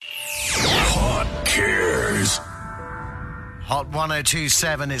Hot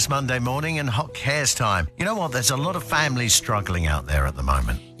 1027, it's Monday morning and Hot Cares time. You know what? There's a lot of families struggling out there at the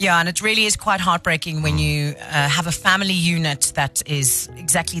moment. Yeah, and it really is quite heartbreaking when you have a family unit that is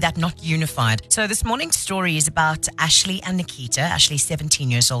exactly that, not unified. So this morning's story is about Ashley and Nikita. Ashley's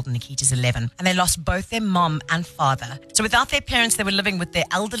 17 years old and Nikita's 11. And they lost both their mom and father. So without their parents, they were living with their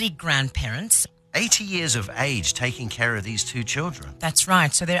elderly grandparents. 80 years of age taking care of these two children. That's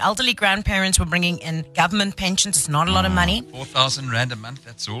right. So their elderly grandparents were bringing in government pensions. It's not a lot of money. 4,000 Rand a month,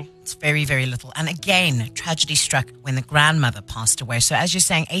 that's all. It's very, very little. And again, tragedy struck when the grandmother passed away. So as you're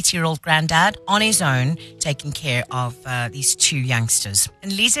saying, 80-year-old granddad on his own taking care of these two youngsters.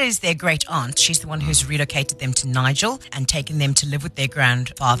 And Lisa is their great aunt. She's the one who's relocated them to Nigel and taken them to live with their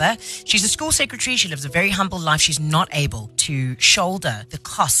grandfather. She's a school secretary. She lives a very humble life. She's not able to shoulder the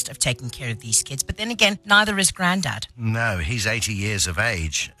cost of taking care of these kids. But then again, neither is granddad. No, he's 80 years of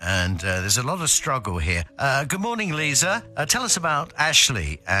age, and there's a lot of struggle here. Good morning, Lisa. Tell us about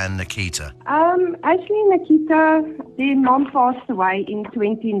Ashley and Nikita. Ashley and Nikita, their mom passed away in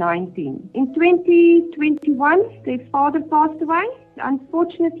 2019. In 2021, their father passed away.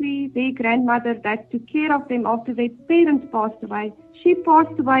 Unfortunately, their grandmother that took care of them after their parents passed away, she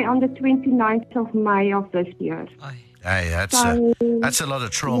passed away on the 29th of May of this year. Hey, that's a lot of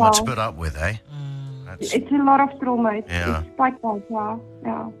trauma to put up with, eh? It's a lot of trauma. It's quite bad,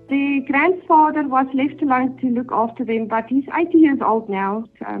 yeah. The grandfather was left alone to look after them, but he's 80 years old now.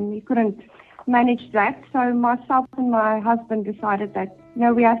 He couldn't manage that. So myself and my husband decided that,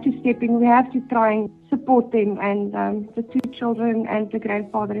 we have to step in. We have to try and support them. And the two children and the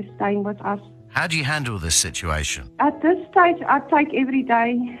grandfather is staying with us. How do you handle this situation? At this stage, I take every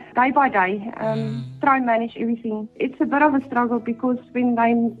day by day, try and manage everything. It's a bit of a struggle because when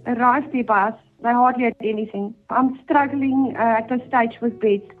they arrive there by us, they hardly had anything. I'm struggling at this stage with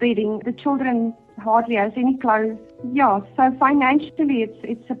bedding. The children hardly has any clothes. Yeah, so financially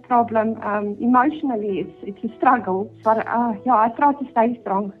it's a problem. Emotionally it's a struggle. But I try to stay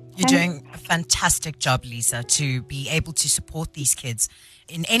strong. You're doing a fantastic job, Lisa, to be able to support these kids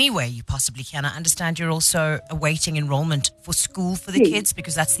in any way you possibly can. I understand you're also awaiting enrollment for school for the kids,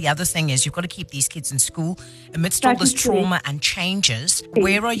 because that's the other thing is you've got to keep these kids in school amidst all this trauma and changes.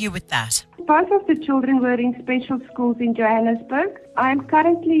 Where are you with that? Both of the children were in special schools in Johannesburg. I'm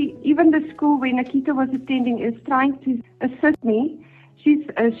currently, even the school where Nikita was attending is trying to assist me. She's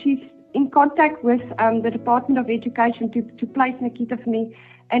in contact with the Department of Education to place Nikita for me.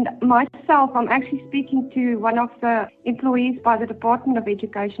 And myself, I'm actually speaking to one of the employees by the Department of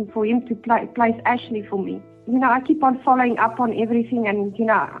Education for him to place Ashley for me. I keep on following up on everything and,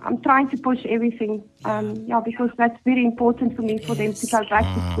 I'm trying to push everything, because that's very important for me for them to go back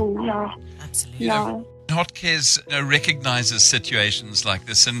to school. Yeah. Absolutely. Hot Cares recognizes situations like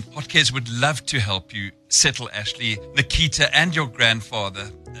this, and Hot Cares would love to help you settle Ashley, Nikita, and your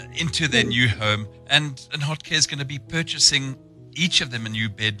grandfather into their new home. And Hot Cares is going to be purchasing each of them a new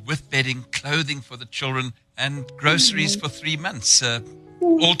bed with bedding, clothing for the children, and groceries for 3 months.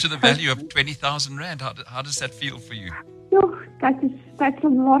 All to the value of 20,000 Rand. How does that feel for you? That's a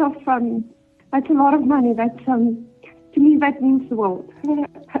lot of that's a lot of money. That's to me that means the world.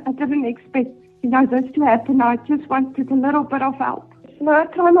 I didn't expect this to happen. I just wanted a little bit of help. I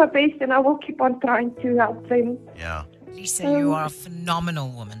try my best, and I will keep on trying to help them. Yeah, Lisa, you are a phenomenal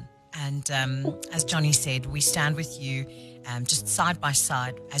woman, and as Johnny said, we stand with you. Just side by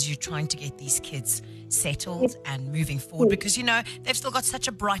side as you're trying to get these kids settled and moving forward, because they've still got such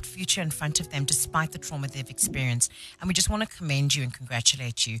a bright future in front of them despite the trauma they've experienced. And we just want to commend you and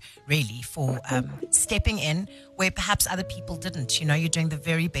congratulate you really for stepping in where perhaps other people didn't. You're doing the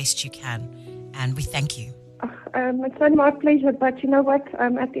very best you can, and we thank you. It's been my pleasure, but you know what,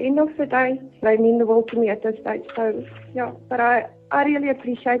 at the end of the day, they mean the world to me at this stage. So but I really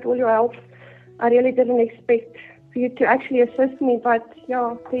appreciate all your help. I really didn't expect for you to actually assist me, but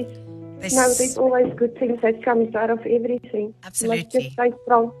there's always good things that comes out of everything. Absolutely. Let's just stay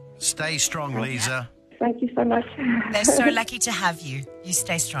strong. Stay strong, Lisa. Thank you so much. They're so lucky to have you. You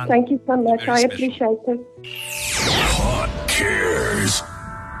stay strong. Thank you so much. Very I special. appreciate it. Hot Cares.